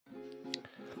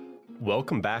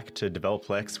Welcome back to Develop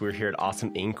Lex. We're here at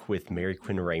Awesome Inc. with Mary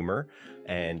Quinn Raymer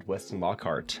and Weston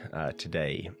Lockhart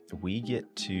today. We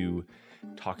get to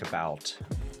talk about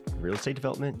real estate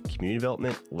development, community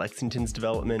development, Lexington's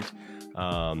development,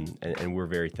 and we're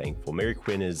very thankful. Mary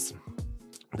Quinn is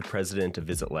the president of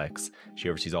Visit Lex. She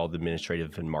oversees all the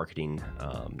administrative and marketing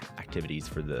activities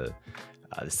for the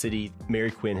city. Mary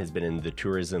Quinn has been in the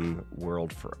tourism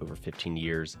world for over 15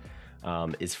 years,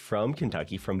 is from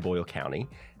Kentucky, from Boyle County,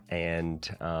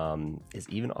 and is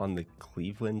even on the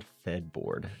Cleveland Fed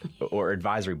board or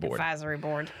advisory board. Advisory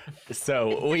board.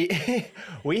 So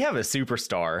we have a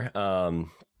superstar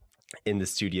in the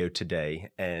studio today.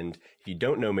 And if you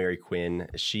don't know Mary Quinn,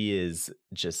 she is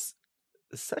just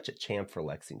such a champ for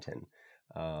Lexington.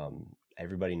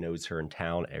 Everybody knows her in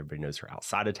town. Everybody knows her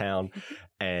outside of town.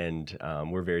 And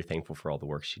we're very thankful for all the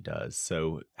work she does.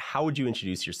 So how would you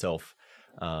introduce yourself,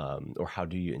 or how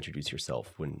do you introduce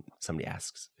yourself when somebody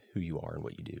asks who you are and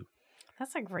what you do?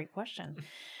 That's a great question.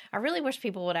 I really wish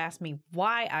people would ask me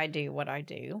why I do what I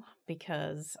do,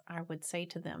 because I would say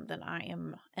to them that I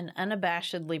am an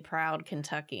unabashedly proud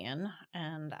Kentuckian,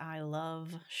 and I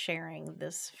love sharing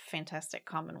this fantastic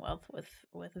Commonwealth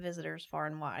with visitors far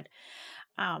and wide.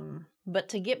 But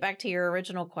to get back to your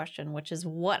original question, which is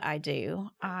what I do,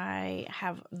 I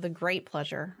have the great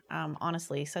pleasure,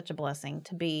 honestly, such a blessing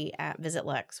to be at Visit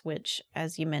Lex, which,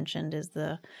 as you mentioned, is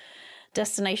the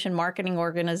destination marketing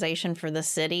organization for the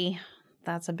city.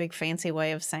 That's a big fancy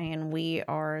way of saying we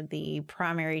are the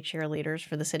primary cheerleaders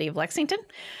for the city of Lexington.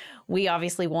 We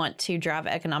obviously want to drive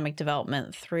economic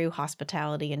development through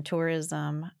hospitality and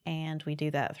tourism, and we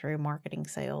do that through marketing,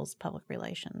 sales, public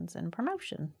relations, and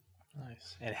promotion.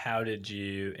 Nice. And how did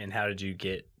you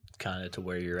get kind of to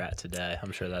where you're at today?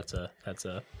 I'm sure that's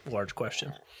a large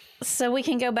question. So we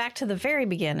can go back to the very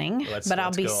beginning, but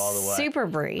I'll be super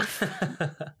brief.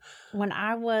 When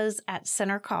I was at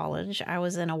Center College, I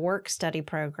was in a work study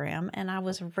program, and I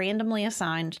was randomly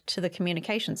assigned to the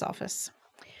communications office.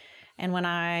 And when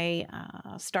I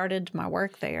started my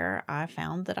work there, I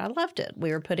found that I loved it.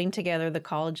 We were putting together the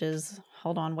college's,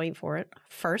 hold on, wait for it,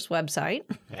 first website.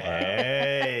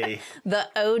 Hey! The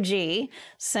OG,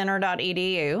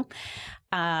 center.edu.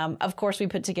 Of course, we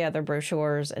put together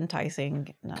brochures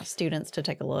enticing students to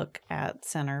take a look at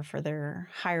Center for their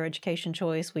higher education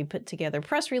choice. We put together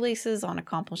press releases on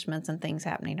accomplishments and things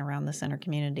happening around the Center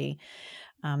community,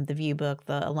 the View book,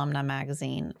 the alumni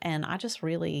magazine, and I just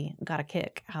really got a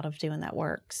kick out of doing that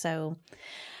work. So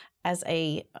as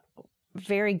a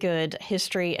very good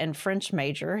history and French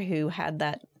major who had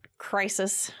that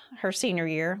crisis her senior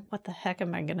year, what the heck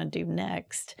am I going to do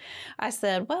next? I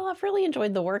said, well, I've really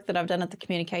enjoyed the work that I've done at the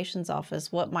communications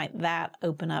office. What might that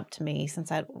open up to me,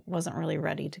 since I wasn't really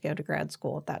ready to go to grad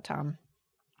school at that time?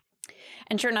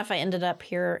 And sure enough, I ended up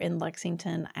here in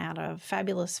Lexington at a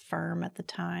fabulous firm at the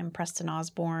time, Preston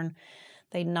Osborne.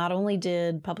 They not only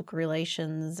did public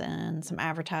relations and some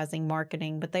advertising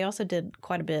marketing, but they also did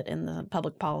quite a bit in the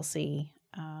public policy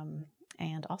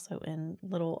and also in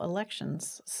little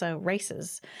elections, so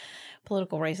races,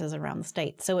 political races around the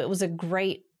state. So it was a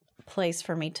great place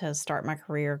for me to start my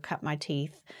career, cut my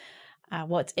teeth.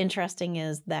 What's interesting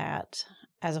is that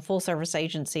as a full-service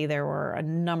agency, there were a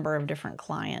number of different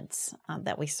clients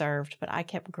that we served, but I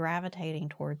kept gravitating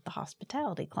toward the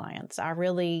hospitality clients. I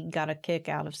really got a kick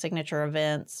out of signature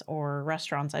events or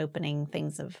restaurants opening,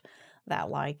 things of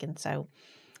that like. And so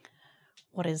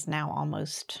what is now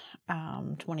almost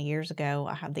 20 years ago,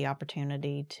 I had the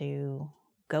opportunity to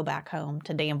go back home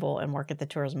to Danville and work at the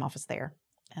tourism office there.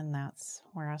 And that's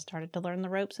where I started to learn the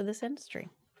ropes of this industry.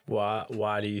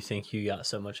 Why do you think you got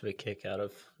so much of a kick out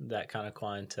of that kind of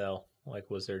clientele? Like,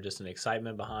 was there just an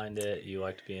excitement behind it? You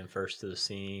liked being first to the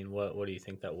scene? What do you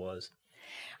think that was?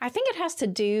 I think it has to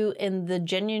do in the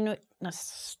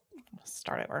genuineness.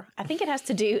 Start over. I think it has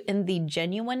to do in the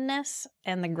genuineness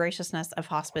and the graciousness of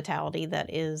hospitality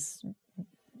that is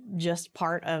just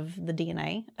part of the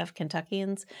DNA of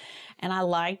Kentuckians. And I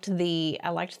liked the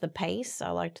pace, I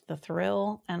liked the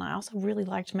thrill, and I also really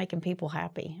liked making people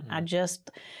happy. Mm-hmm. I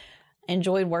just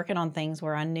enjoyed working on things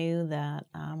where I knew that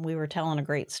we were telling a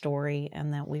great story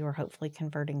and that we were hopefully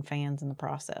converting fans in the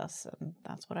process. And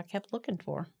that's what I kept looking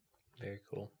for. Very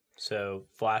cool. So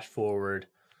flash forward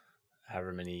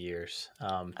however many years.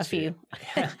 A few.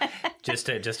 Just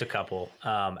a couple.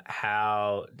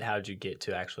 How'd you get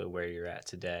to actually where you're at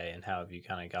today, and how have you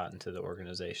kind of gotten to the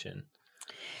organization?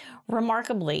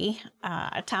 Remarkably,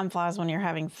 time flies when you're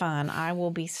having fun. I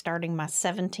will be starting my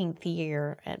 17th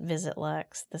year at Visit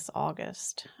Lex this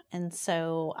August. And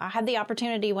so I had the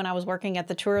opportunity when I was working at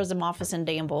the tourism office in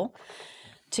Danville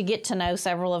to get to know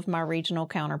several of my regional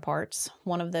counterparts.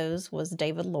 One of those was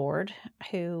David Lord,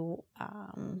 who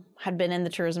had been in the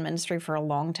tourism industry for a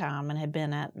long time and had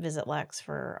been at Visit Lex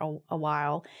for a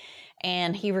while.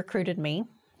 And he recruited me.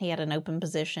 He had an open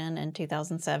position in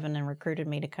 2007 and recruited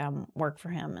me to come work for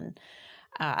him. And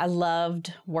I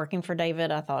loved working for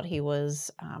David. I thought he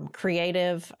was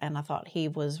creative, and I thought he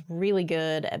was really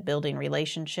good at building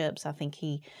relationships. I think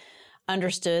he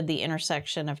understood the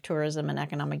intersection of tourism and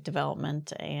economic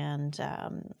development, and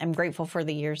I'm grateful for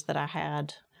the years that I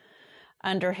had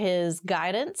under his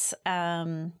guidance.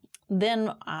 Then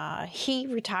he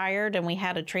retired, and we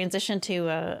had a transition to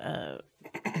a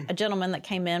gentleman that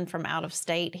came in from out of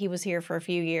state. He was here for a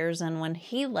few years, and when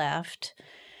he left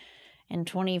in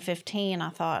 2015, I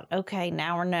thought, okay,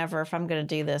 now or never. If I'm going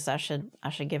to do this, I should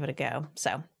give it a go.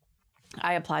 So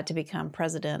I applied to become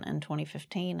president in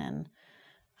 2015, and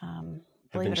I've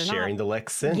been sharing the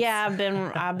Lex since. Yeah,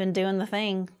 I've been doing the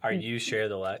thing. Are you Share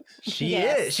the Lex? She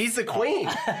is. She's the queen.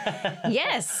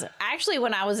 Yes. Actually,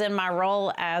 when I was in my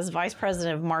role as vice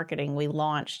president of marketing, we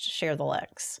launched Share the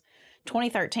Lex.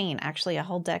 2013, actually a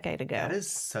whole decade ago. That is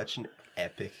such an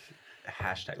epic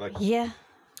hashtag. Like, yeah.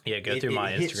 Yeah, go through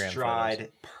my Instagram. It Instagram hit stride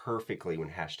photos. perfectly when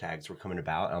hashtags were coming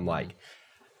about. I'm like,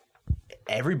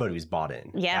 everybody was bought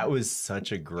in. Yeah. That was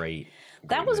such a great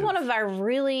That was move. one of our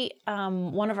really,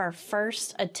 one of our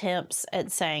first attempts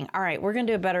at saying, all right, we're going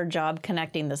to do a better job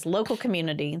connecting this local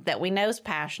community that we know is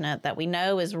passionate, that we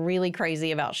know is really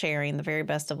crazy about sharing the very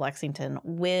best of Lexington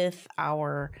with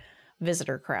our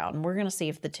visitor crowd. And we're going to see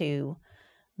if the two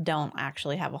don't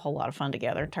actually have a whole lot of fun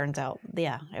together. Turns out,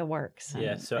 yeah, it works.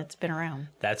 Yeah, so it's been around.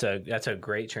 That's a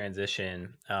great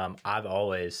transition. I've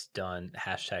always done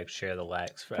hashtag Share the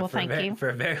Lex for a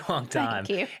very long time.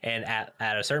 Thank you. And at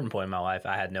a certain point in my life,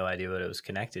 I had no idea what it was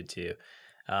connected to.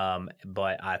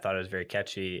 But I thought it was very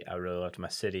catchy. I really loved my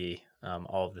city,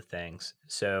 all of the things.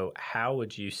 So what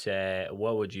would you say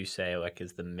like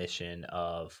is the mission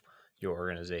of your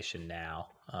organization now?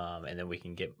 And then we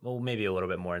can get maybe a little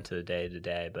bit more into the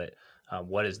day-to-day, but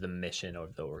what is the mission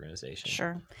of the organization?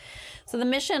 Sure. So the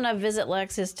mission of Visit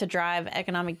Lex is to drive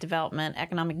economic development,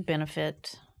 economic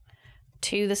benefit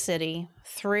to the city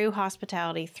through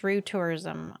hospitality, through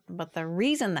tourism. But the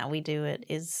reason that we do it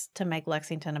is to make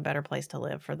Lexington a better place to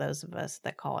live for those of us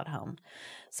that call it home.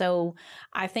 So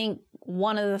I think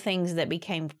one of the things that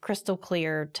became crystal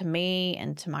clear to me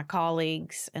and to my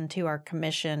colleagues and to our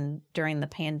commission during the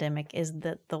pandemic is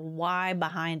that the why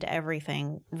behind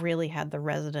everything really had the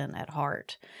resident at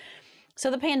heart.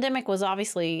 So the pandemic was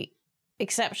obviously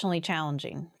exceptionally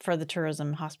challenging for the tourism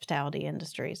and hospitality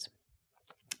industries.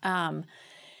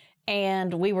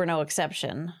 And we were no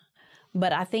exception.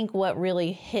 But I think what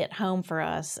really hit home for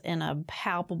us in a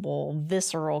palpable,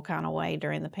 visceral kind of way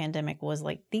during the pandemic was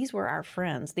like, these were our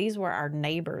friends. These were our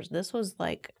neighbors. This was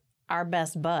like our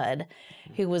best bud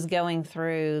who was going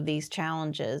through these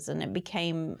challenges. And it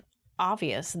became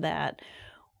obvious that,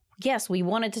 yes, we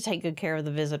wanted to take good care of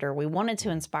the visitor. We wanted to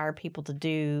inspire people to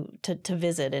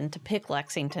visit and to pick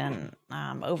Lexington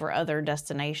over other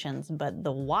destinations. But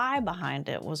the why behind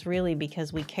it was really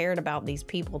because we cared about these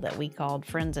people that we called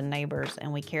friends and neighbors,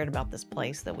 and we cared about this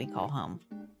place that we call home.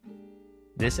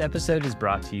 This episode is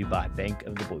brought to you by Bank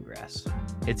of the Bluegrass.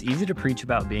 It's easy to preach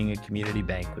about being a community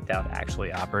bank without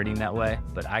actually operating that way,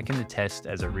 but I can attest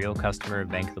as a real customer of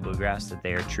Bank of the Bluegrass that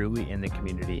they are truly in the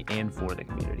community and for the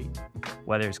community.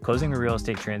 Whether it's closing a real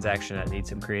estate transaction that needs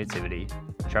some creativity,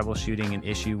 troubleshooting an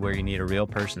issue where you need a real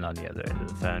person on the other end of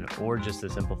the phone, or just the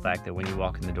simple fact that when you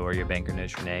walk in the door, your banker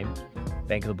knows your name,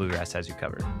 Bank of the Bluegrass has you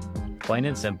covered. Plain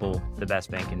and simple, the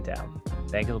best bank in town.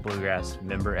 Bank of the Bluegrass,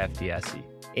 member FDIC.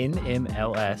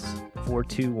 NMLS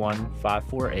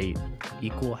 421548,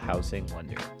 Equal Housing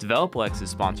Lender. Develop Lex is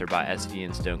sponsored by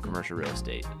SVN Stone Commercial Real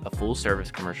Estate, a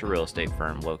full-service commercial real estate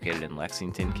firm located in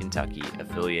Lexington, Kentucky,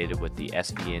 affiliated with the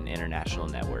SVN International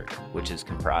Network, which is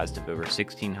comprised of over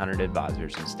 1,600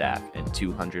 advisors and staff and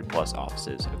 200-plus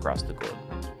offices across the globe.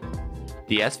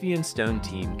 The SVN Stone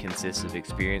team consists of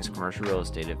experienced commercial real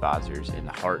estate advisors in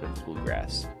the heart of the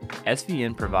Bluegrass.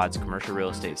 SVN provides commercial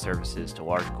real estate services to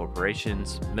large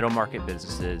corporations, middle market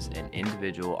businesses, and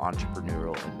individual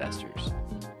entrepreneurial investors.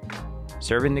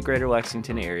 Serving the greater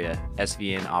Lexington area,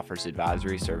 SVN offers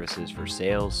advisory services for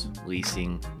sales,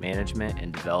 leasing, management,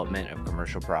 and development of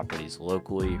commercial properties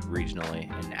locally, regionally,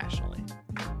 and nationally.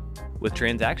 With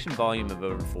transaction volume of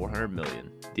over $400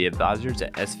 million, the advisors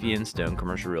at SVN Stone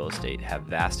Commercial Real Estate have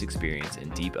vast experience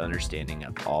and deep understanding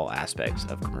of all aspects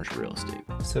of commercial real estate.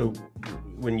 So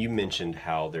when you mentioned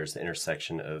how there's the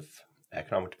intersection of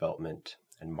economic development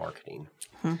and marketing,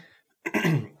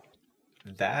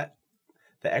 that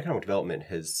the economic development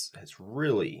has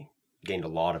really gained a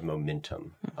lot of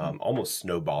momentum, almost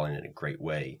snowballing in a great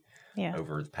way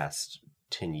over the past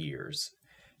 10 years.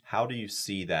 How do you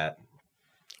see that,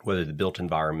 whether the built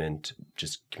environment,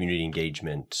 just community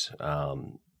engagement,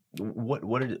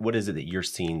 what is it that you're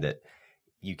seeing that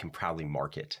you can proudly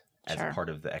market as a part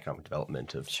of the economic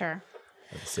development of the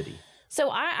city? So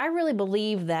I really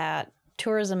believe that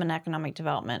tourism and economic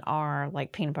development are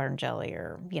like peanut butter and jelly,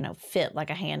 or, fit like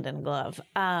a hand in a glove.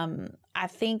 I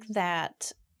think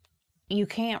that you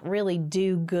can't really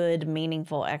do good,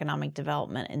 meaningful economic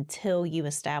development until you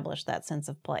establish that sense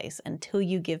of place, until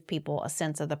you give people a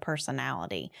sense of the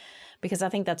personality. Because I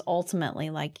think that's ultimately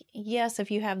like, yes,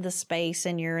 if you have the space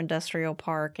in your industrial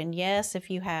park, and yes, if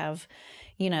you have,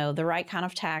 the right kind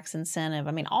of tax incentive.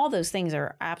 I mean, all those things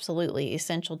are absolutely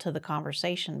essential to the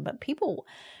conversation. But people,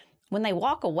 when they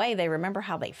walk away, they remember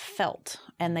how they felt,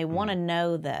 and they want to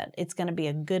know that it's going to be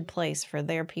a good place for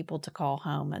their people to call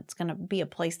home. It's going to be a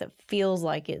place that feels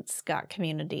like it's got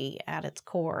community at its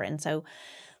core. And so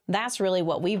that's really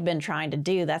what we've been trying to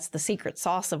do. That's the secret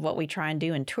sauce of what we try and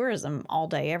do in tourism all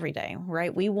day, every day,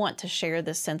 right? We want to share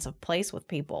this sense of place with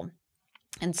people.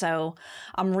 And so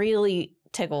I'm really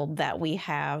tickled that we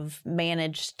have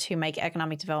managed to make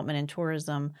economic development and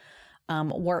tourism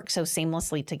work so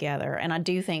seamlessly together. And I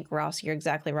do think, Ross, you're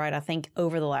exactly right. I think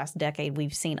over the last decade,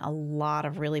 we've seen a lot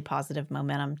of really positive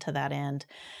momentum to that end.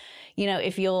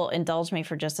 If you'll indulge me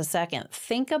for just a second,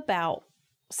 think about,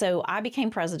 so I became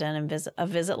president of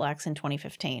Visit Lex in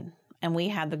 2015, and we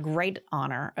had the great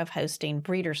honor of hosting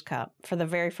Breeders' Cup for the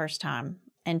very first time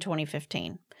in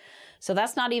 2015. So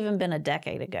that's not even been a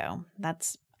decade ago.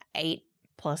 That's 8+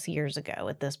 years ago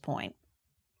at this point.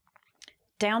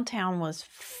 Downtown was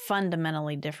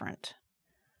fundamentally different.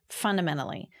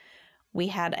 Fundamentally. We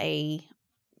had a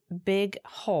big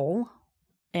hole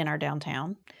in our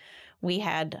downtown. We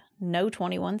had no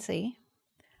 21C.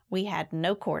 We had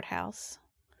no courthouse.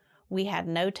 We had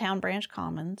no town branch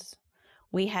commons.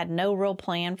 We had no real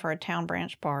plan for a town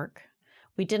branch park.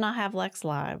 We did not have Lex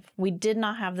Live. We did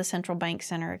not have the Central Bank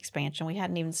Center expansion. We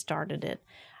hadn't even started it.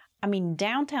 I mean,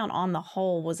 downtown on the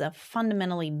whole was a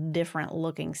fundamentally different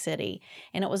looking city,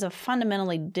 and it was a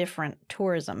fundamentally different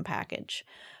tourism package.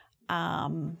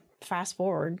 Fast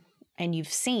forward, and you've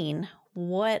seen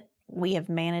what we have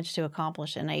managed to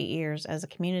accomplish in 8 years as a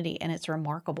community, and it's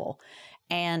remarkable.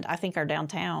 And I think our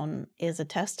downtown is a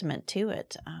testament to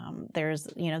it. There's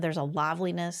a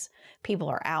liveliness. People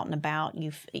are out and about.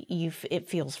 It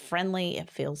feels friendly.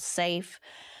 It feels safe.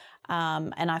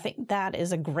 And I think that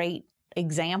is a great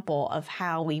example of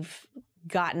how we've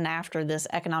gotten after this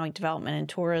economic development and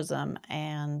tourism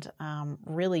and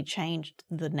really changed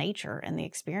the nature and the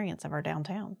experience of our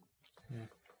downtown.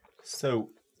 So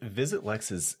Visit Lex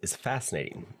is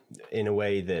fascinating in a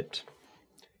way that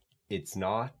it's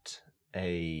not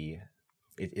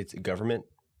it's a government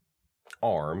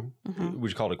arm.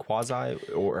 Would you call it a quasi,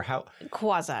 or how?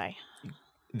 Quasi.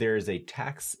 There is a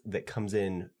tax that comes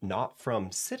in not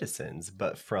from citizens,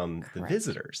 but from the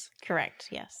visitors. Correct,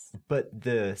 yes. But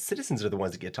the citizens are the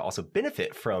ones that get to also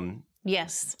benefit from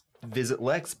Visit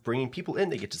Lex bringing people in.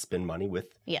 They get to spend money with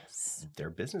their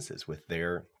businesses, with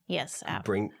their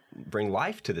bring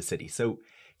life to the city. So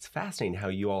it's fascinating how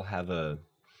you all have a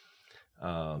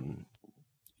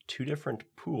two different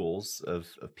pools of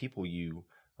people you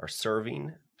are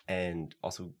serving, and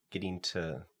also getting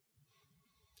to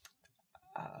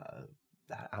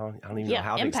I don't even know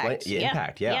how to explain it.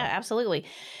 Impact. Yeah, absolutely.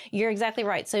 You're exactly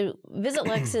right. So Visit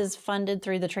Lex is funded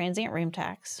through the transient room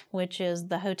tax, which is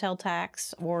the hotel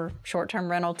tax or short-term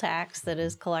rental tax that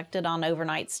is collected on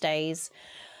overnight stays.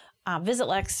 Visit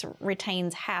Lex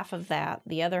retains half of that.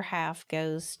 The other half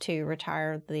goes to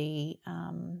retire the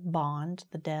bond,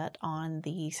 the debt on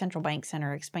the Central Bank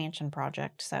Center expansion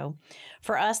project. So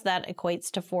for us, that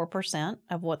equates to 4%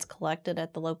 of what's collected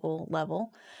at the local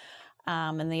level.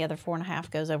 And the other 4.5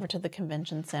 goes over to the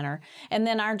convention center. And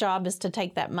then our job is to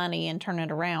take that money and turn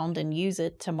it around and use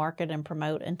it to market and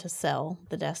promote and to sell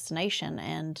the destination.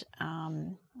 And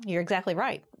you're exactly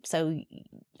right. So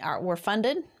we're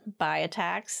funded by a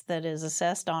tax that is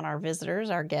assessed on our visitors,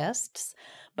 our guests,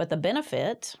 but the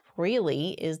benefit really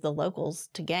is the locals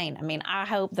to gain. I mean, I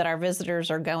hope that our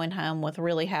visitors are going home with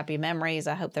really happy memories.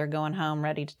 I hope they're going home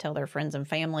ready to tell their friends and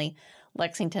family.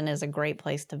 Lexington is a great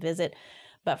place to visit.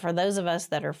 But for those of us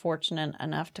that are fortunate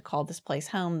enough to call this place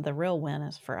home, the real win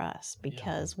is for us,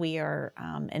 because we are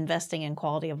investing in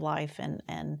quality of life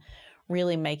and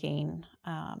really making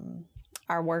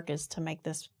our work is to make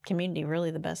this community really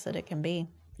the best that it can be.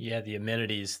 Yeah, the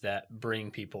amenities that bring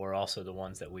people are also the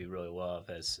ones that we really love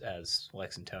as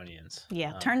Lexingtonians.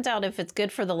 Yeah, turns out if it's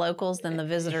good for the locals, then the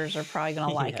visitors are probably going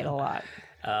to like it Yeah. a lot.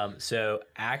 So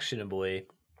actionably,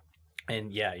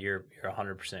 and yeah, you're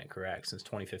 100% correct. Since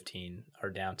 2015, our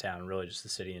downtown, really just the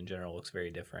city in general, looks very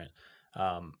different.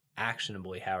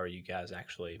 Actionably, how are you guys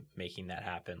actually making that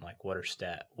happen? Like, what are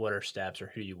steps,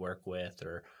 or who do you work with,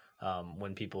 or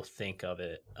when people think of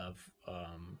it,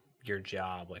 your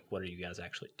job, like, what are you guys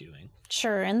actually doing?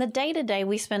 Sure. In the day-to-day,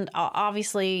 we spend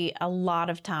obviously a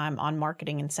lot of time on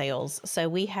marketing and sales. So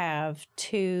we have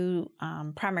two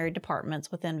primary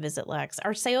departments within Visit Lex.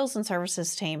 Our sales and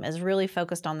services team is really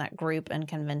focused on that group and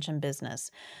convention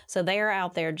business. So they are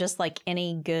out there just like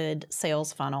any good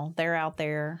sales funnel. They're out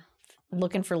there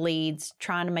looking for leads,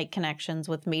 trying to make connections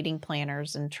with meeting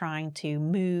planners, and trying to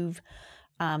move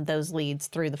those leads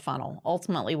through the funnel.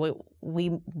 Ultimately,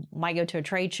 we might go to a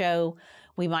trade show.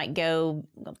 We might go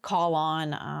call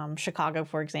on Chicago,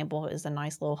 for example, is a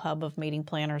nice little hub of meeting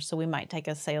planners. So we might take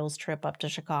a sales trip up to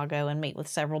Chicago and meet with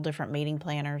several different meeting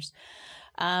planners.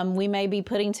 We may be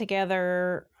putting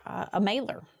together a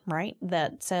mailer, right,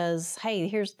 that says, hey,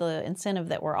 here's the incentive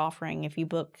that we're offering if you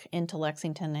book into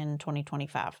Lexington in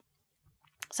 2025.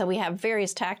 So we have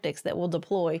various tactics that we'll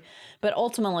deploy, but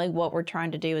ultimately what we're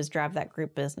trying to do is drive that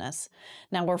group business.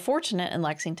 Now, we're fortunate in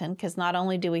Lexington because not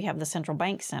only do we have the Central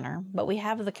Bank Center, but we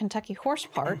have the Kentucky Horse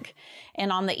Park.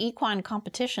 And on the equine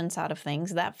competition side of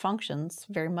things, that functions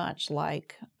very much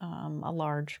like a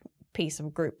large piece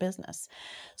of group business.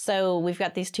 So we've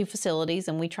got these two facilities,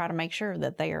 and we try to make sure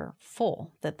that they are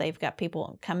full, that they've got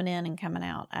people coming in and coming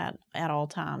out at all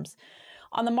times.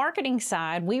 On the marketing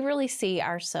side, we really see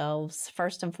ourselves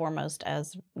first and foremost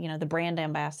as, the brand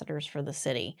ambassadors for the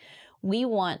city. We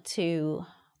want to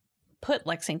put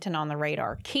Lexington on the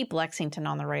radar, keep Lexington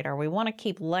on the radar. We want to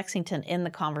keep Lexington in the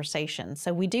conversation.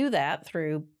 So we do that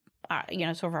through,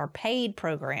 sort of our paid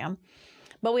program,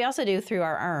 but we also do through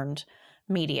our earned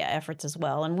media efforts as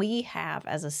well. And we have,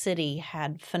 as a city,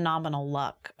 had phenomenal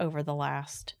luck over the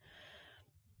last,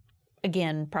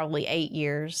 again, probably 8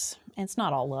 years. It's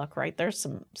not all luck, right? There's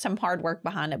some hard work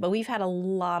behind it, but we've had a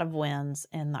lot of wins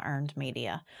in the earned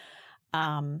media.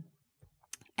 And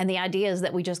the idea is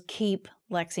that we just keep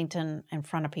Lexington in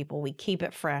front of people. We keep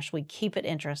it fresh. We keep it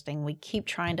interesting. We keep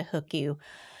trying to hook you.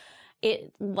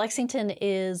 Lexington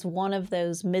is one of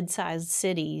those mid-sized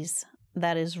cities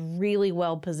that is really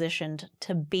well positioned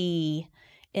to be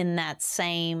in that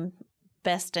same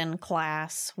best in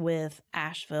class with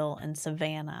Asheville and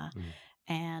Savannah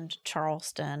and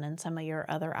Charleston and some of your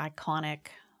other iconic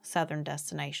southern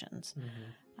destinations.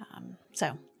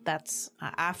 So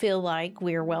I feel like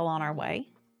we're well on our way.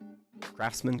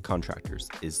 Craftsman Contractors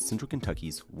is Central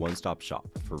Kentucky's one-stop shop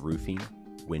for roofing,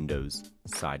 windows,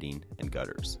 siding, and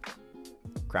gutters.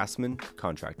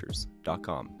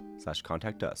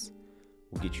 CraftsmanContractors.com/contact us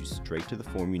will get you straight to the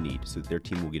form you need so that their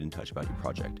team will get in touch about your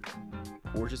project.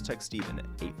 Or just text Stephen at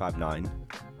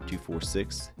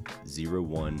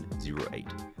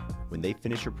 859-246-0108. When they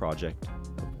finish your project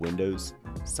of windows,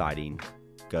 siding,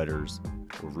 gutters,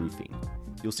 or roofing,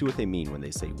 you'll see what they mean when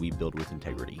they say we build with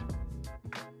integrity.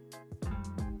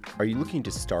 Are you looking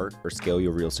to start or scale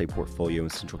your real estate portfolio in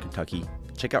Central Kentucky?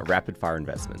 Check out Rapid Fire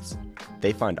Investments.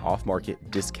 They find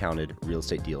off-market, discounted real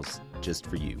estate deals just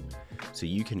for you, so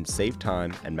you can save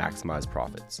time and maximize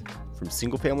profits. From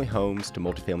single-family homes to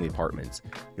multifamily apartments,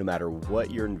 no matter what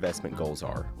your investment goals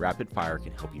are, Rapid Fire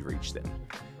can help you reach them.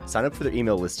 Sign up for their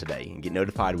email list today and get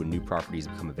notified when new properties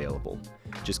become available.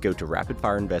 Just go to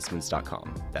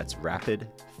rapidfireinvestments.com. That's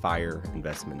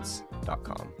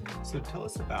rapidfireinvestments.com. So tell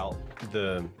us about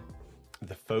the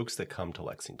folks that come to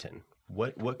Lexington.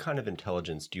 What kind of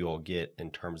intelligence do you all get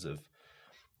in terms of,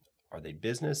 are they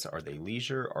business? Are they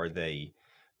leisure? Are they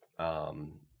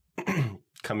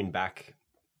coming back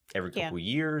every couple of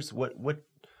years? What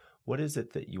is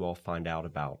it that you all find out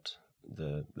about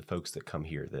the folks that come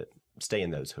here that stay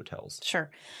in those hotels? Sure.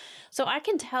 So I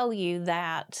can tell you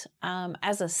that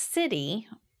as a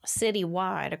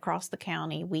citywide across the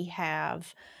county, we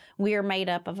are made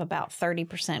up of about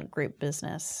 30% group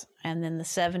business, and then the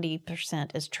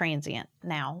 70% is transient.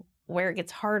 Now, where it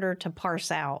gets harder to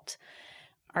parse out,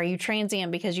 are you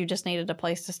transient because you just needed a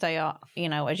place to stay,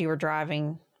 as you were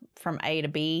driving from A to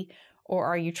B, or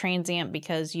are you transient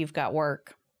because you've got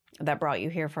work that brought you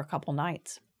here for a couple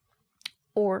nights?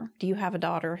 Or do you have a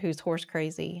daughter who's horse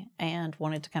crazy and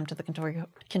wanted to come to the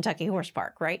Kentucky Horse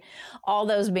Park, right? All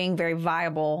those being very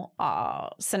viable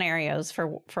scenarios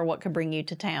for what could bring you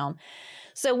to town.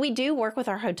 So we do work with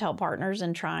our hotel partners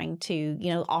in trying to,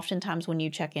 oftentimes when you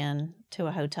check in to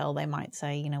a hotel, they might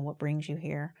say, what brings you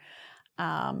here?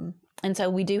 And so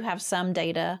we do have some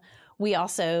data. We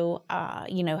also,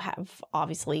 have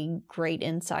obviously great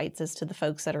insights as to the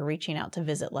folks that are reaching out to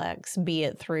visit Lex, be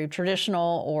it through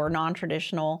traditional or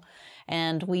non-traditional.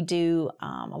 And we do,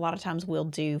 a lot of times we'll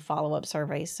do follow-up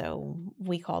surveys. So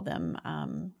we call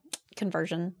them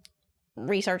conversion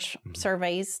research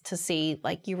surveys to see,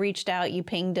 like, you reached out, you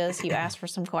pinged us, you asked for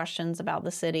some questions about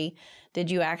the city. Did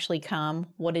you actually come?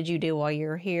 What did you do while you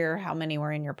were here? How many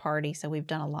were in your party? So we've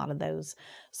done a lot of those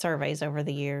surveys over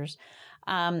the years.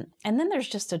 And then there's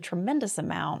just a tremendous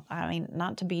amount. I mean,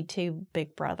 not to be too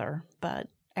big brother, but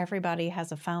everybody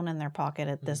has a phone in their pocket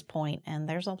at this point, and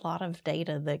there's a lot of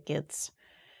data that gets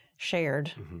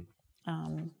shared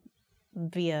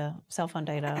via cell phone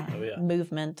data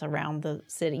movement around the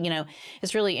city. You know,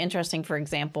 it's really interesting. For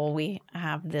example, we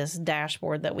have this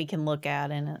dashboard that we can look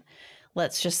at, and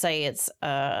let's just say it's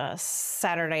a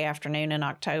Saturday afternoon in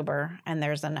October, and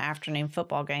there's an afternoon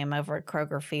football game over at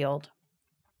Kroger Field.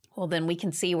 Well, then we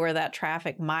can see where that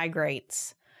traffic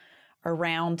migrates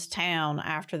around town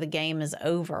after the game is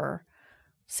over,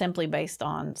 simply based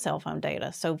on cell phone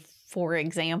data. So, for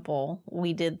example,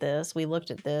 we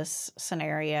looked at this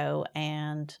scenario,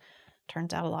 and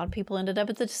turns out a lot of people ended up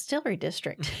at the Distillery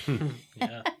District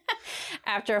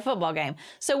after a football game.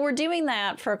 So we're doing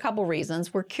that for a couple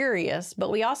reasons. We're curious, but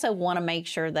we also want to make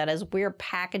sure that as we're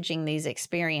packaging these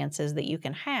experiences that you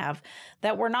can have,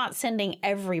 that we're not sending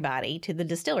everybody to the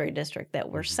Distillery District, that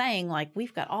we're saying, like,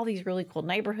 we've got all these really cool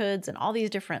neighborhoods and all these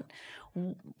different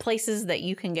places that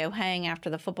you can go hang after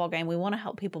the football game. We want to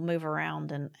help people move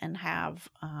around and have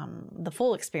the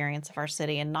full experience of our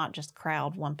city and not just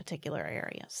crowd one particular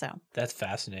area. So that's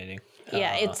fascinating.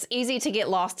 Yeah, it's easy to get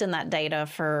lost in that data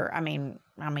I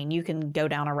mean, you can go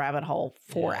down a rabbit hole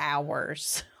for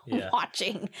hours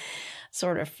watching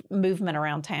sort of movement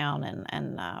around town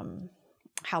and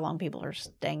how long people are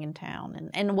staying in town.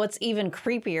 And what's even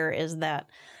creepier is that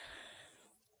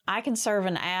I can serve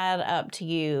an ad up to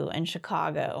you in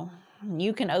Chicago.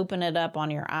 You can open it up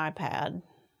on your iPad.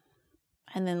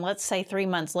 And then let's say 3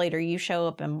 months later, you show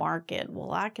up in Market.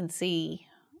 Well, I can see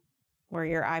where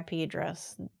your IP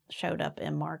address showed up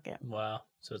in Market. Wow.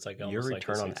 So it's like your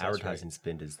return like on advertising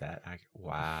spend is that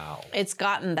wow. It's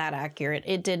gotten that accurate.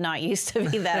 It did not used to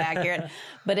be that accurate,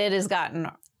 but it has gotten,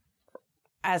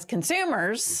 as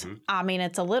consumers, I mean,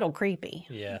 it's a little creepy.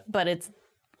 Yeah. But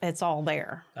it's all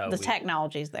there. The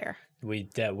technology's there. We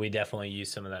definitely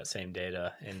use some of that same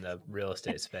data in the real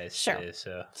estate space too.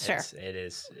 So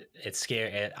it's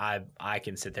scary. I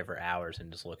can sit there for hours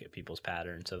and just look at people's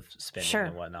patterns of spending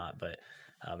and whatnot, but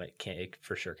it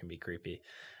for sure can be creepy.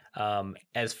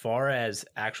 As far as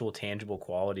actual tangible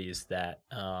qualities that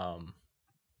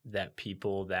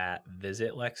people that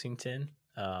visit Lexington,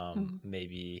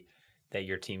 maybe that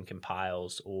your team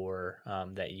compiles or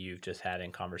that you've just had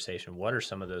in conversation, what are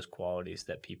some of those qualities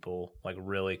that people like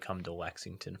really come to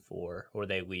Lexington for, or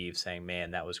they leave saying,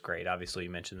 man, that was great? Obviously, you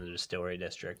mentioned the Distillery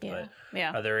District, but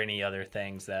are there any other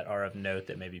things that are of note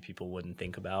that maybe people wouldn't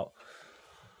think about?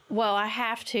 Well, I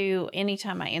have to,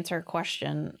 anytime I answer a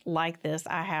question like this,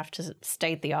 I have to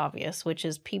state the obvious, which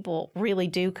is people really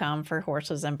do come for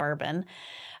horses and bourbon.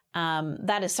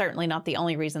 That is certainly not the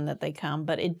only reason that they come,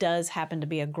 but it does happen to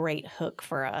be a great hook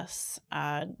for us.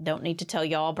 Don't need to tell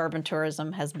y'all, bourbon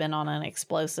tourism has been on an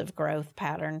explosive growth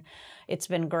pattern. It's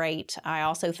been great. I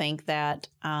also think that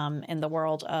in the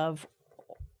world of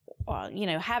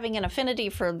having an affinity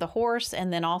for the horse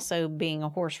and then also being a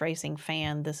horse racing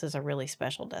fan, this is a really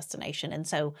special destination. And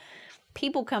so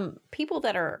people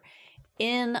that are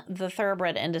in the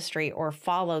thoroughbred industry or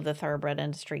follow the thoroughbred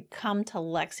industry come to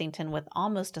Lexington with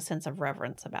almost a sense of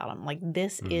reverence about them. Like,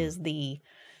 this is the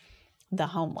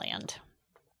homeland.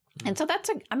 And so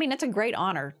it's a great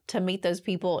honor to meet those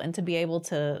people and to be able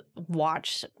to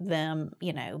watch them,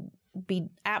 be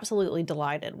absolutely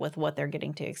delighted with what they're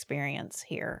getting to experience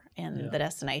here in the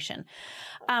destination.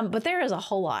 But there is a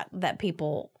whole lot that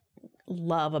people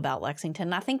love about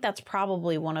Lexington. I think that's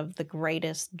probably one of the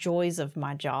greatest joys of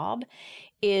my job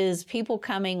is people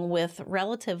coming with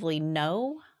relatively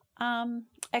no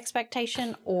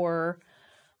expectation or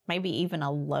maybe even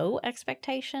a low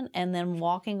expectation and then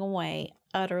walking away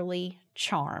utterly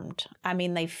charmed. I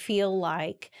mean, they feel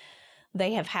like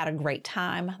they have had a great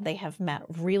time. They have met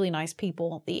really nice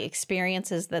people. The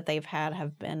experiences that they've had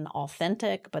have been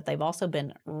authentic, but they've also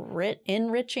been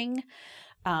enriching,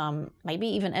 maybe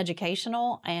even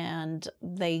educational, and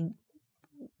they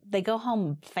go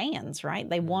home fans, right?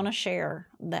 They want to share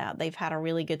that they've had a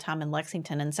really good time in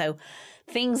Lexington. And so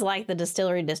things like the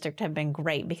Distillery District have been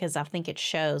great because I think it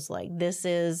shows like this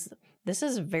is this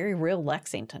is very real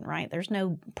Lexington, right? There's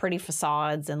no pretty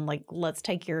facades and like, let's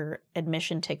take your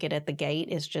admission ticket at the gate.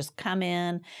 It's just come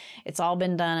in. It's all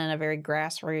been done in a very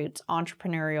grassroots,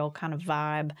 entrepreneurial kind of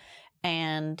vibe,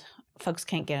 and folks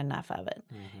can't get enough of it.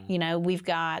 You know, we've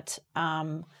got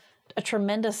a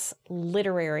tremendous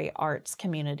literary arts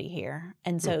community here.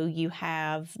 And so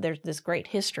there's this great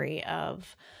history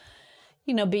of,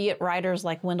 you know, be it writers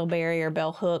like Wendell Berry or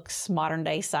Bell Hooks, modern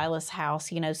day Silas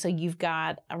House, you know, so you've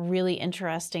got a really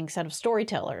interesting set of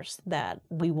storytellers that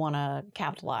we want to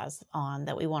capitalize on,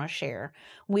 that we want to share.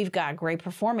 We've got great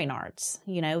performing arts.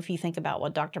 You know, if you think about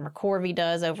what Dr. McCorvey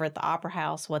does over at the Opera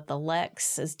House, what the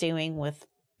Lex is doing with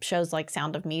shows like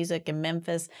Sound of Music in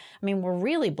Memphis. I mean, we're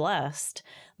really blessed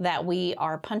that we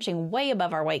are punching way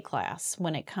above our weight class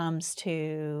when it comes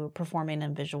to performing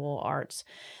and visual arts.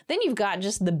 Then you've got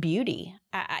just the beauty.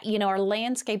 You know, our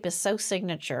landscape is so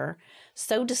signature,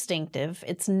 so distinctive.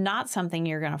 It's not something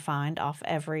you're going to find off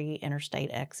every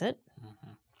interstate exit.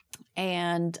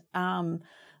 And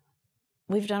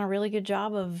we've done a really good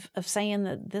job of saying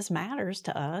that this matters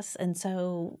to us. And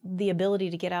so the ability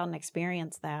to get out and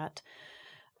experience that,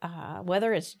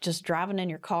 whether it's just driving in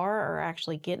your car or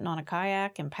actually getting on a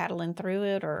kayak and paddling through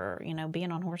it, or, you know,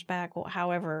 being on horseback,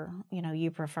 however, you know, you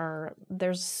prefer,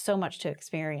 there's so much to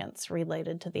experience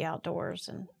related to the outdoors.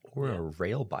 Or a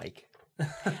rail bike.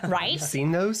 Right? You've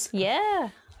seen those? Yeah.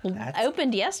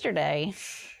 Opened yesterday.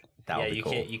 That would be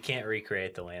cool. You can't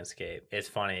recreate the landscape. It's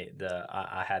funny.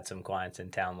 I had some clients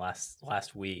in town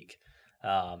last week.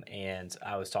 And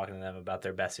I was talking to them about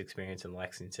their best experience in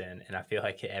Lexington, and I feel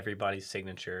like everybody's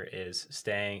signature is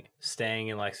staying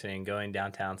in Lexington, going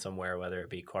downtown somewhere, whether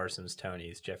it be Carson's,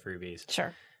 Tony's, Jeff Ruby's.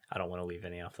 Sure. I don't want to leave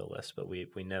any off the list, but we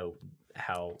know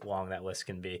how long that list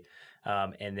can be.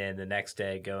 And then the next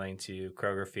day going to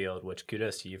Kroger Field, which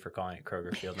kudos to you for calling it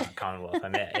Kroger Field, not Commonwealth.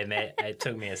 It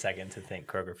took me a second to think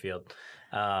Kroger Field.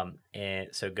 And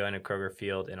so going to Kroger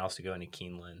Field and also going to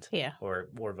Keeneland, or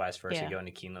vice versa, going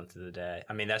to Keeneland through the day.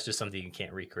 I mean, that's just something you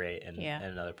can't recreate in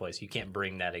another place. You can't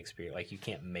bring that experience. Like, you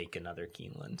can't make another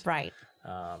Keeneland. Right.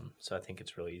 So I think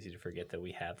it's really easy to forget that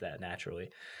we have that naturally.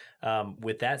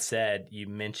 With that said, you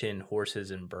mentioned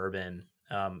horses and bourbon.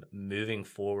 Moving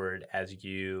forward, as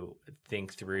you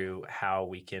think through how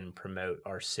we can promote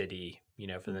our city, you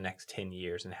know, for the next 10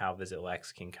 years, and how Visit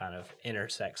Lex can kind of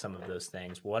intersect some of those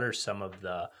things, what are some of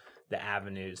the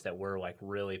avenues that we're like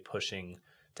really pushing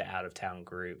to out of town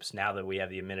groups now that we have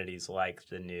the amenities like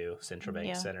the new Central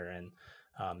Bank Center and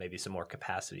maybe some more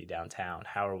capacity downtown?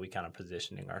 How are we kind of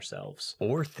positioning ourselves?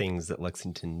 Or things that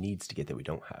Lexington needs to get that we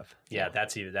don't have. Yeah,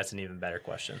 that's an even better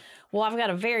question. Well, I've got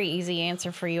a very easy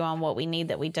answer for you on what we need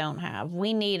that we don't have.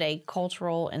 We need a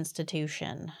cultural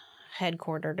institution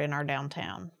headquartered in our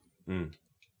downtown.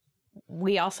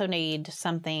 We also need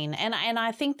something, and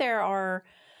I think there are.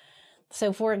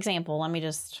 So, for example, let me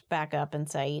just back up and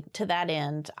say, to that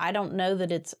end, I don't know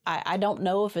that it's. I don't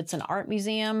know if it's an art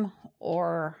museum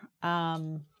or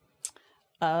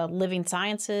living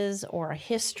sciences or a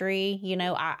history. You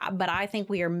know, but I think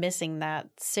we are missing that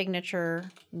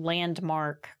signature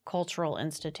landmark cultural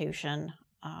institution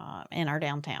in our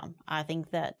downtown. I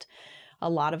think that a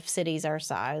lot of cities our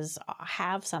size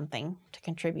have something to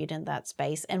contribute in that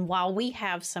space. And while we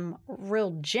have some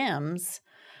real gems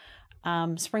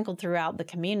sprinkled throughout the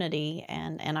community,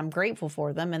 and I'm grateful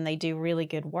for them, and they do really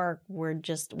good work,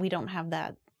 we don't have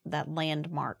that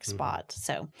landmark spot.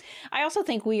 So I also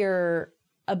think we are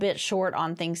a bit short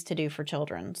on things to do for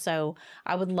children. So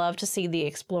I would love to see the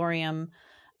Explorium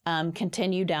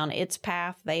continue down its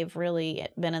path. They've really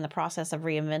been in the process of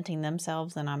reinventing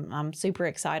themselves, and I'm super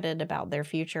excited about their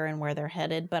future and where they're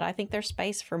headed. But I think there's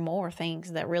space for more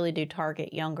things that really do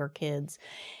target younger kids.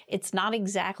 It's not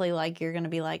exactly like you're going to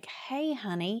be like, hey,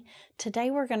 honey, today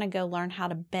we're going to go learn how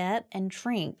to bet and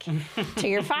drink to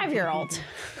your 5-year-old.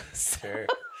 Sure.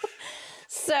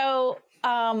 So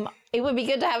it would be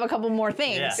good to have a couple more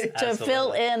things to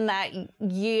fill in that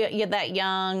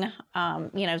young,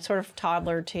 sort of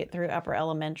toddler through upper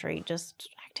elementary, just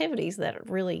activities that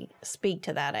really speak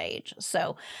to that age.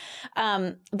 So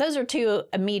those are two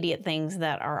immediate things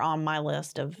that are on my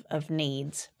list of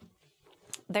needs.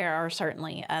 There are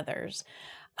certainly others.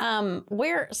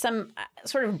 We're some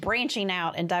sort of branching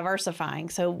out and diversifying.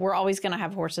 So we're always going to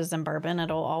have horses and bourbon.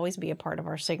 It'll always be a part of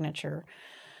our signature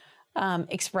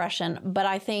expression. But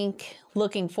I think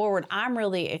looking forward, I'm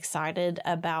really excited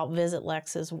about Visit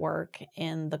Lex's work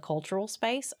in the cultural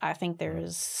space. I think there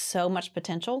is so much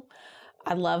potential.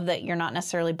 I love that you're not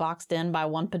necessarily boxed in by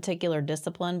one particular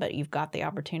discipline, but you've got the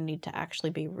opportunity to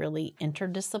actually be really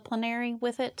interdisciplinary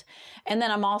with it. And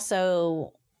then I'm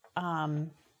also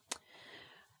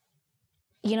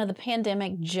the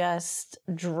pandemic just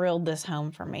drilled this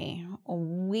home for me.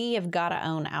 We have got to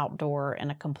own outdoor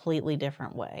in a completely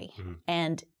different way. Mm-hmm.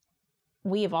 And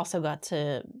we have also got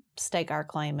to stake our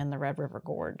claim in the Red River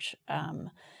Gorge.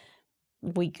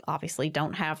 We obviously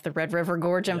don't have the Red River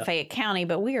Gorge in Fayette County,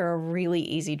 but we are a really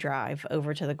easy drive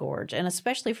over to the gorge. And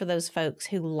especially for those folks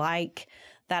who like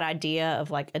that idea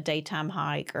of like a daytime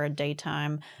hike or a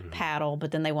daytime paddle, but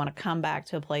then they want to come back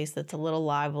to a place that's a little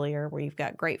livelier, where you've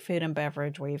got great food and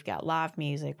beverage, where you've got live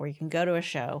music, where you can go to a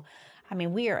show. I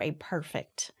mean, we are a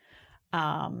perfect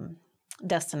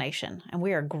destination, and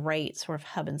we are a great sort of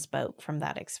hub and spoke from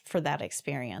for that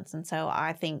experience. And so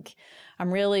I think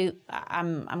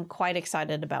I'm quite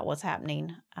excited about what's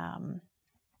happening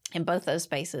in both those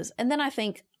spaces. And then I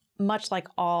think, much like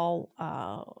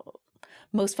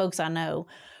most folks I know,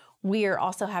 we are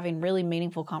also having really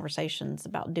meaningful conversations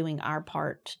about doing our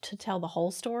part to tell the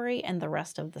whole story and the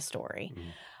rest of the story.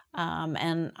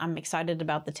 And I'm excited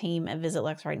about the team at Visit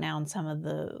Lex right now and some of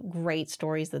the great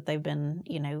stories that they've been,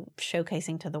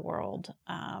 showcasing to the world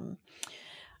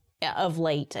of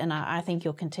late. And I think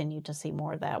you'll continue to see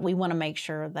more of that. We want to make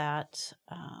sure that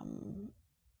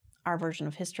our version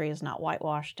of history is not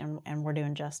whitewashed, and we're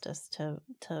doing justice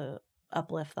to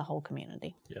uplift the whole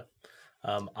community. Yeah.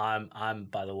 I'm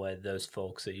by the way, those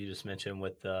folks that you just mentioned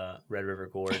with the Red River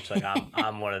Gorge, like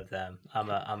I'm one of them. I'm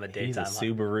a daytime. He's a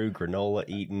Subaru granola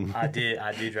eating. I do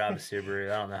drive a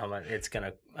Subaru. I don't know how much it's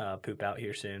gonna poop out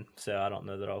here soon, so I don't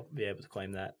know that I'll be able to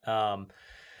claim that.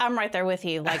 I'm right there with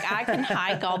you. Like, I can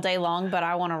hike all day long, but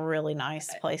I want a really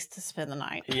nice place to spend the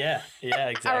night. Yeah,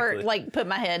 exactly. Or like put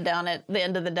my head down at the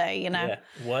end of the day, Yeah.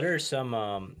 What are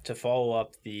some to follow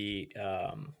up the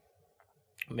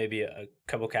maybe a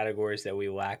couple categories that we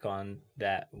lack on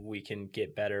that we can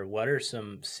get better? What are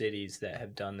some cities that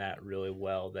have done that really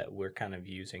well that we're kind of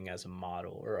using as a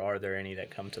model, or are there any that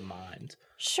come to mind?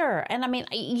 Sure. And I mean,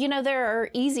 there are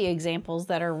easy examples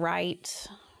that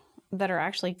are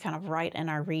actually kind of right in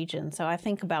our region. So I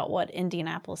think about what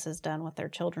Indianapolis has done with their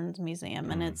children's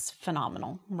museum, and it's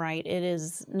phenomenal, right? It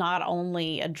is not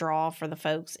only a draw for the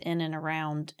folks in and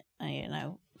around,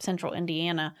 central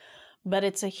Indiana, but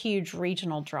it's a huge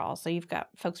regional draw. So you've got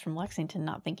folks from Lexington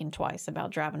not thinking twice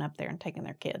about driving up there and taking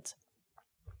their kids.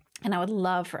 And I would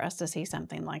love for us to see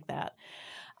something like that.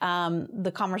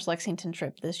 The Commerce Lexington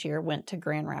trip this year went to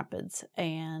Grand Rapids.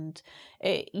 And,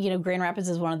 Grand Rapids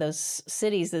is one of those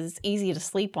cities that's easy to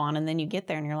sleep on. And then you get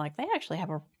there and you're like, they actually have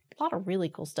a lot of really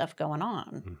cool stuff going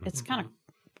on. Mm-hmm. It's kind of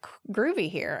groovy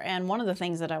here. And one of the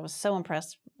things that I was so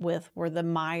impressed with were the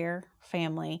Meyer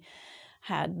family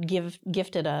had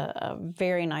gifted a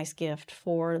very nice gift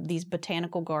for these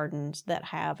botanical gardens that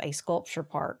have a sculpture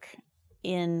park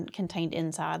contained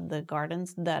inside the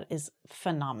gardens that is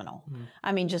phenomenal.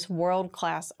 I mean, just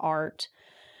world-class art,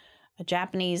 a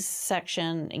Japanese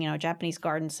section, a Japanese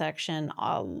garden section,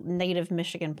 a native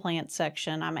Michigan plant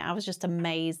section. I mean, I was just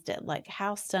amazed at like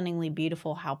how stunningly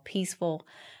beautiful, how peaceful,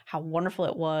 how wonderful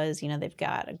it was. They've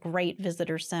got a great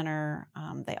visitor center.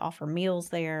 They offer meals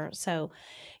there. So,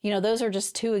 those are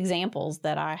just two examples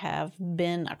that I've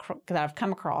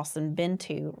come across and been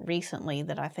to recently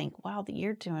that I think, wow,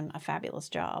 you're doing a fabulous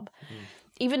job.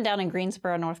 Even down in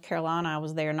Greensboro, North Carolina, I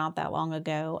was there not that long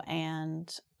ago,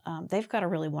 and they've got a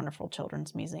really wonderful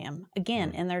children's museum,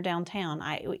 again, in their downtown.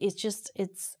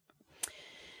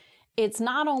 It's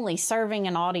not only serving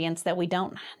an audience that we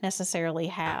don't necessarily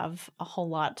have a whole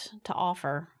lot to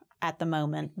offer at the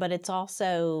moment, but it's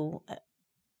also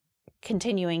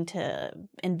continuing to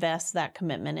invest that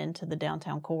commitment into the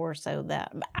downtown core, so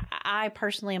that I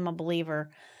personally am a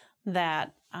believer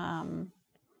that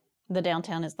the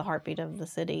downtown is the heartbeat of the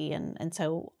city. And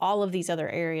so all of these other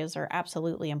areas are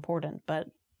absolutely important, but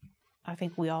I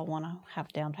think we all want to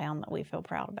have downtown that we feel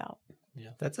proud about.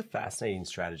 Yeah, that's a fascinating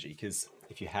strategy, because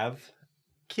if you have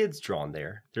kids drawn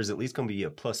there, there's at least going to be a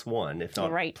 +1, if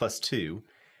not +2.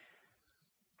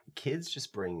 Kids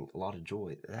just bring a lot of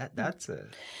joy.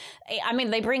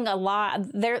 They bring a lot.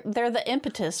 They're the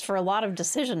impetus for a lot of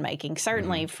decision making,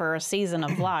 certainly for a season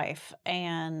of life,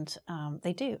 and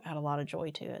they do add a lot of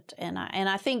joy to it. And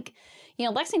I think,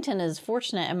 Lexington is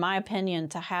fortunate, in my opinion,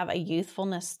 to have a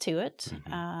youthfulness to it.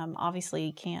 Obviously,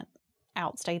 you can't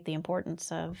outstate the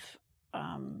importance of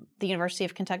the University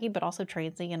of Kentucky, but also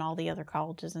Transy and all the other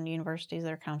colleges and universities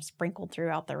that are kind of sprinkled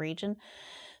throughout the region.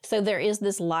 So there is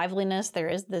this liveliness, there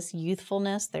is this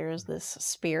youthfulness, there is this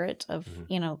spirit of,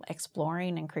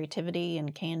 exploring and creativity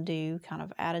and can-do kind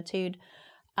of attitude.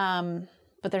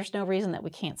 But there's no reason that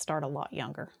we can't start a lot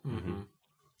younger. And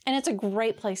it's a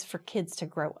great place for kids to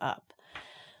grow up.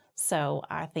 So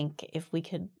I think if we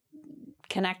could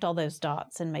connect all those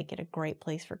dots and make it a great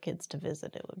place for kids to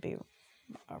visit, it would be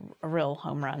a real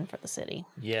home run for the city.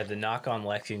 Yeah, the knock on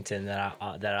Lexington that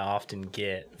I often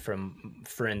get from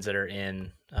friends that are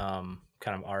in kind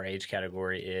of our age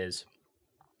category is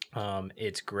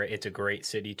it's great. It's a great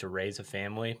city to raise a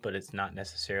family, but it's not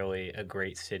necessarily a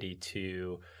great city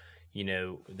to,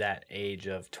 that age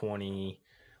of 20,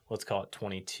 let's call it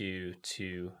 22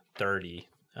 to 30.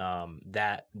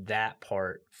 That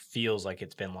part feels like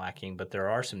it's been lacking, but there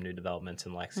are some new developments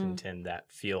in Lexington that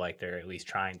feel like they're at least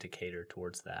trying to cater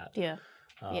towards that. Yeah.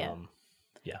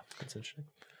 Yeah, that's interesting.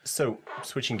 So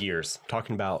switching gears,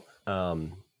 talking about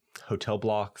hotel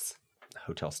blocks,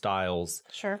 hotel styles,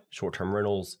 Sure. short-term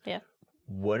rentals. Yeah.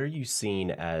 What are you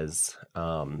seeing as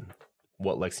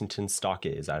what Lexington's stock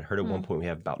is? I heard at one point we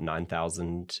have about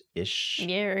 9,000-ish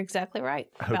You're exactly right.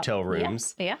 hotel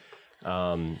rooms. Yeah.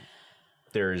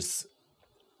 There's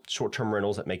short-term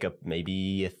rentals that make up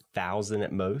maybe 1,000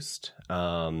 at most,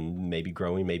 maybe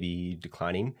growing, maybe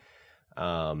declining.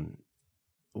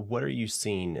 What are you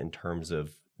seeing in terms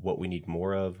of what we need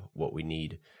more of, what we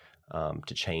need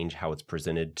to change, how it's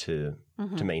presented to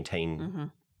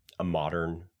maintain a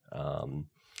modern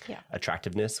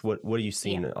attractiveness? What are you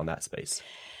seeing on that space?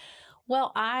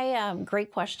 Well,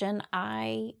 great question.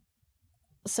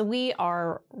 So we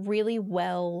are really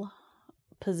well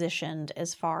positioned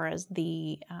as far as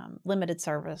the limited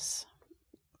service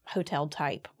hotel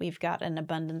type. We've got an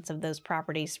abundance of those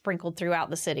properties sprinkled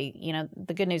throughout the city.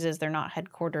 The good news is they're not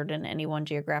headquartered in any one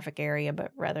geographic area,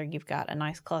 but rather you've got a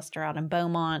nice cluster out in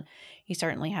Beaumont. You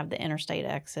certainly have the interstate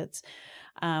exits.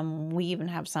 We even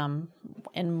have some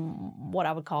in what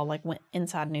I would call like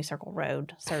inside New Circle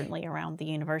Road, certainly around the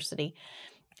university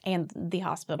and the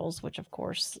hospitals, which of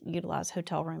course utilize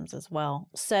hotel rooms as well.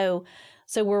 So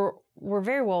we're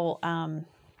very well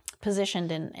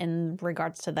positioned in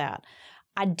regards to that.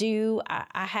 I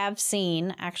have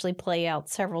seen actually play out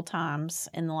several times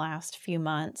in the last few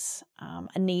months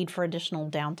a need for additional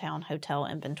downtown hotel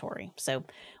inventory. So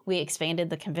we expanded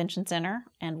the convention center,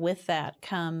 and with that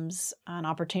comes an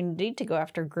opportunity to go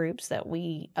after groups that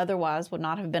we otherwise would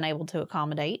not have been able to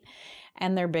accommodate.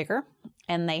 And they're bigger,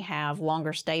 and they have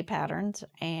longer stay patterns,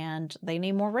 and they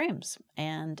need more rooms.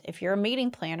 And if you're a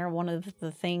meeting planner, one of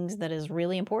the things that is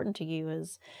really important to you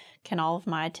is, can all of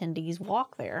my attendees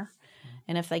walk there?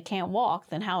 And if they can't walk,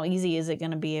 then how easy is it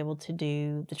going to be able to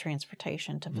do the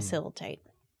transportation to facilitate?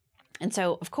 And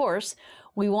so, of course,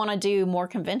 we want to do more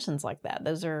conventions like that.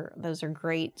 Those are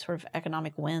great sort of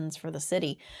economic wins for the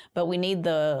city, but we need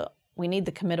the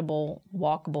committable,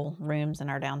 walkable rooms in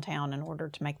our downtown in order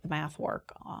to make the math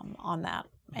work on that.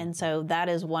 And so that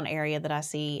is one area that I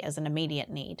see as an immediate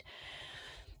need.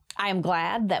 I am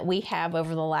glad that we have,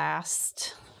 over the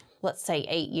last, let's say,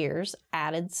 8 years,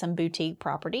 added some boutique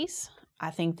properties. I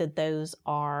think that those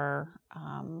are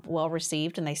well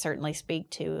received, and they certainly speak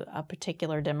to a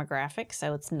particular demographic.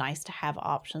 So it's nice to have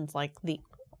options like the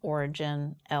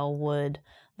Origin, Elwood,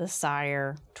 the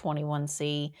Sire,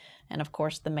 21C, and of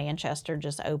course the Manchester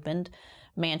just opened.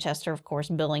 Manchester, of course,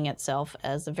 billing itself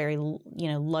as a very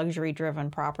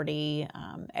luxury-driven property,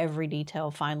 every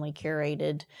detail finely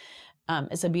curated.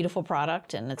 It's a beautiful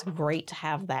product, and it's great to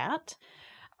have that.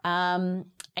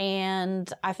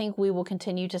 And I think we will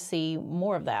continue to see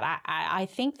more of that. I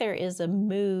think there is a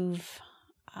move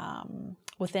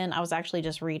within. I was actually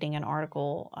just reading an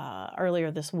article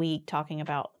earlier this week talking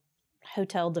about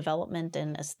hotel development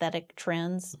and aesthetic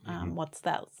trends. What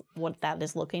that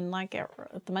is looking like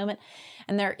at the moment,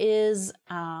 and there is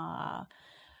a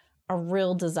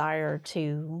real desire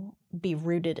to be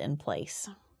rooted in place.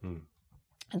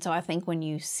 And so I think when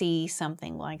you see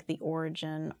something like the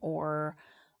Origin or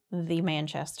the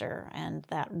Manchester, and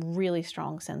that really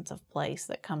strong sense of place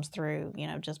that comes through,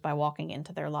 just by walking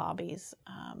into their lobbies,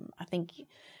 I think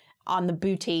on the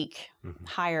boutique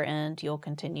higher end, you'll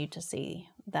continue to see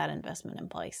that investment in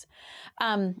place.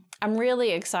 I'm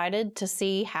really excited to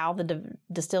see how the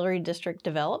distillery district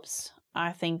develops.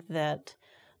 I think that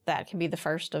can be the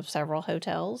first of several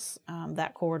hotels.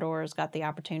 That corridor has got the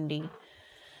opportunity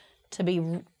to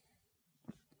be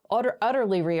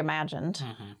utterly reimagined.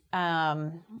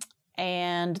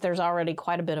 And there's already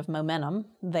quite a bit of momentum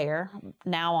there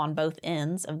now on both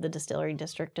ends of the distillery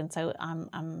district. And so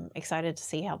I'm excited to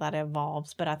see how that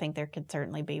evolves. But I think there could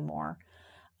certainly be more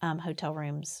hotel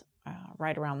rooms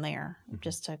right around there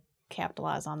just to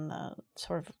capitalize on the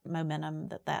sort of momentum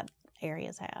that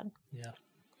area's had. Yeah,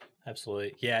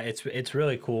 absolutely. Yeah, it's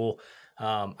really cool.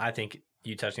 I think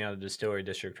you touching on the distillery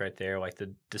district right there. Like,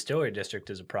 the distillery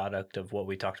district is a product of what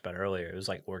we talked about earlier. It was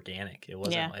like organic. It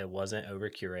wasn't over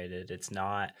curated. It's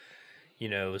not,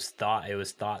 it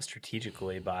was thought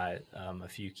strategically by a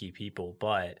few key people,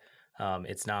 but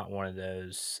it's not one of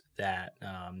those that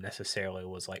necessarily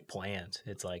was like planned.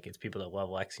 It's people that love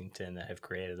Lexington that have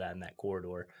created that in that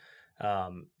corridor.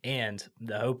 And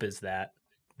the hope is that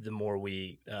the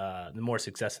more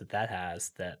success that has,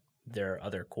 that there are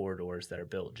other corridors that are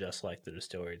built just like the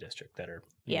Distillery District that are,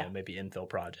 maybe infill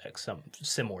projects, some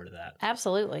similar to that.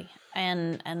 Absolutely.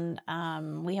 And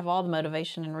we have all the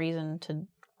motivation and reason to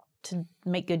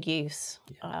make good use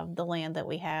of the land that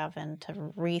we have and to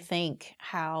rethink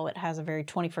how it has a very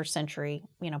 21st century,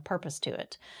 purpose to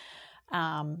it.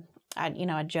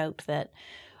 I joked that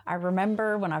I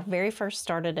remember when I very first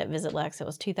started at Visit Lex, it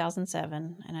was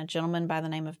 2007, and a gentleman by the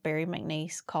name of Barry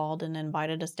McNeese called and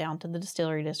invited us down to the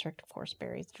Distillery District. Of course,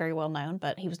 Barry's very well known,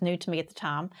 but he was new to me at the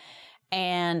time.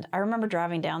 And I remember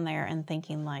driving down there and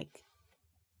thinking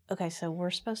okay, so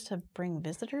we're supposed to bring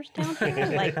visitors down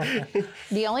here?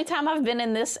 The only time I've been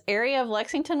in this area of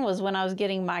Lexington was when I was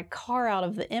getting my car out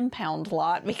of the impound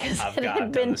lot because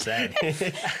because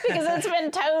it's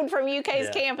been towed from UK's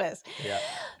campus. Yeah.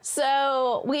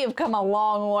 So we have come a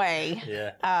long way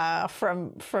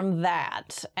from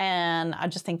that. And I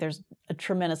just think there's a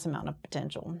tremendous amount of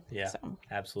potential. Yeah,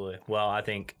 absolutely. Well, I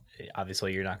think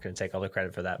obviously you're not going to take all the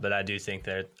credit for that, but I do think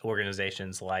that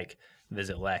organizations like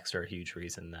Visit Lex are a huge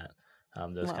reason that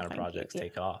those kind of projects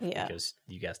take off because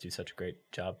you guys do such a great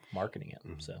job marketing it.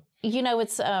 Mm-hmm. So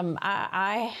it's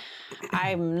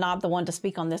I'm not the one to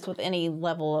speak on this with any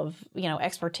level of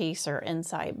expertise or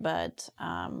insight, but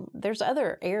there's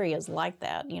other areas like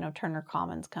that. Turner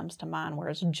Commons comes to mind where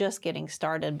it's just getting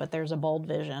started, but there's a bold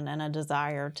vision and a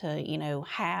desire to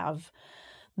have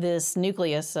this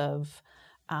nucleus of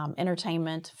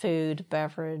entertainment, food,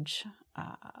 beverage,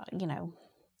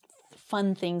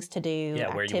 fun things to do,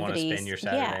 activities. Where you want to spend your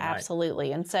Saturday night.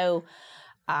 Absolutely. And so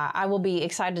I will be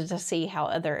excited to see how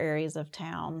other areas of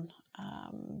town,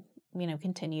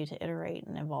 continue to iterate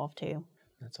and evolve too.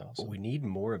 That's awesome. We need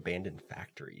more abandoned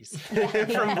factories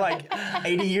from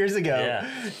 80 years ago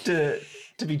to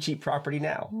be cheap property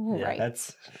now.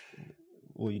 Right.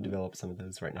 Will you develop some of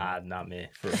those right now? Not me.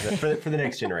 For the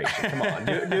next generation. Come on,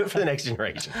 do it for the next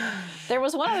generation. There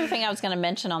was one other thing I was going to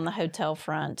mention on the hotel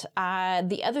front.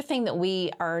 The other thing that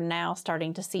we are now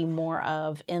starting to see more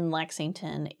of in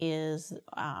Lexington is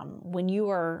when you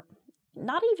are,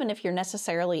 not even if you're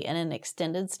necessarily in an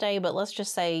extended stay, but let's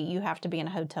just say you have to be in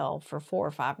a hotel for 4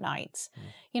 or 5 nights.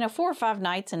 4 or 5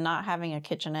 nights and not having a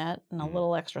kitchenette and a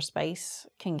little extra space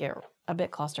can get a bit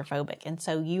claustrophobic. And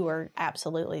so you are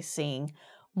absolutely seeing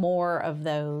more of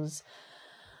those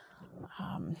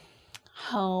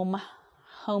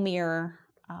homier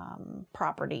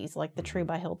properties like the True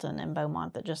by Hilton in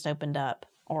Beaumont that just opened up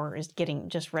or is getting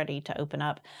just ready to open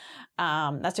up.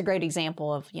 That's a great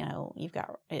example of, you've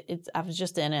got, I was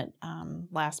just in it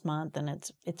last month, and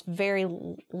it's very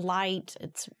light.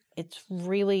 It's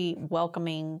really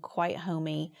welcoming, quite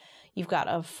homey. You've got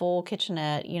a full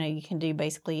kitchenette. You can do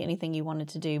basically anything you wanted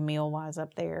to do meal-wise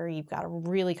up there. You've got a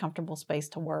really comfortable space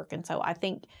to work. And so I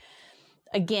think,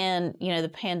 again, the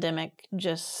pandemic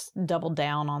just doubled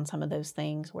down on some of those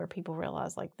things where people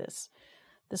realize this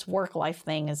work-life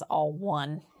thing is all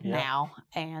one now.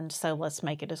 And so let's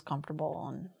make it as comfortable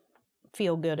and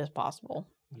feel good as possible.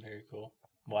 Very cool.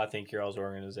 Well, I think your all's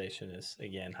organization is,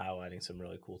 again, highlighting some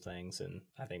really cool things, and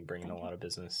I think bringing a lot of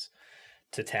business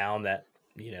to town that,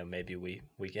 maybe we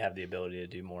have the ability to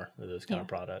do more of those kind of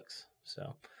products.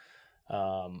 So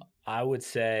I would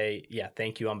say,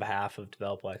 thank you on behalf of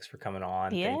Develop Lex for coming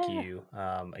on. Yeah. Thank you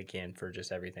again for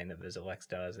just everything that Visit Lex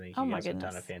does. I think you guys have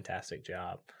done a fantastic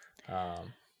job.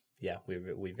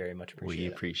 We very much appreciate it.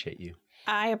 We appreciate you.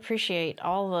 I appreciate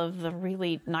all of the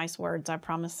really nice words. I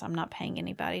promise I'm not paying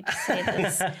anybody to say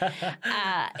this.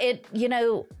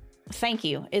 Thank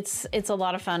you. It's a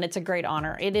lot of fun. It's a great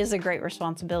honor. It is a great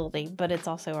responsibility, but it's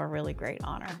also a really great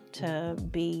honor to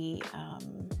be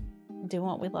doing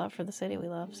what we love for the city we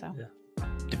love. So,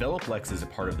 Develop Lex is a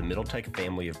part of the Middletech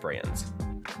family of brands.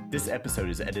 This episode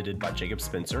is edited by Jacob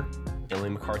Spencer. Emily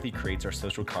McCarthy creates our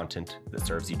social content that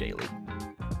serves you daily.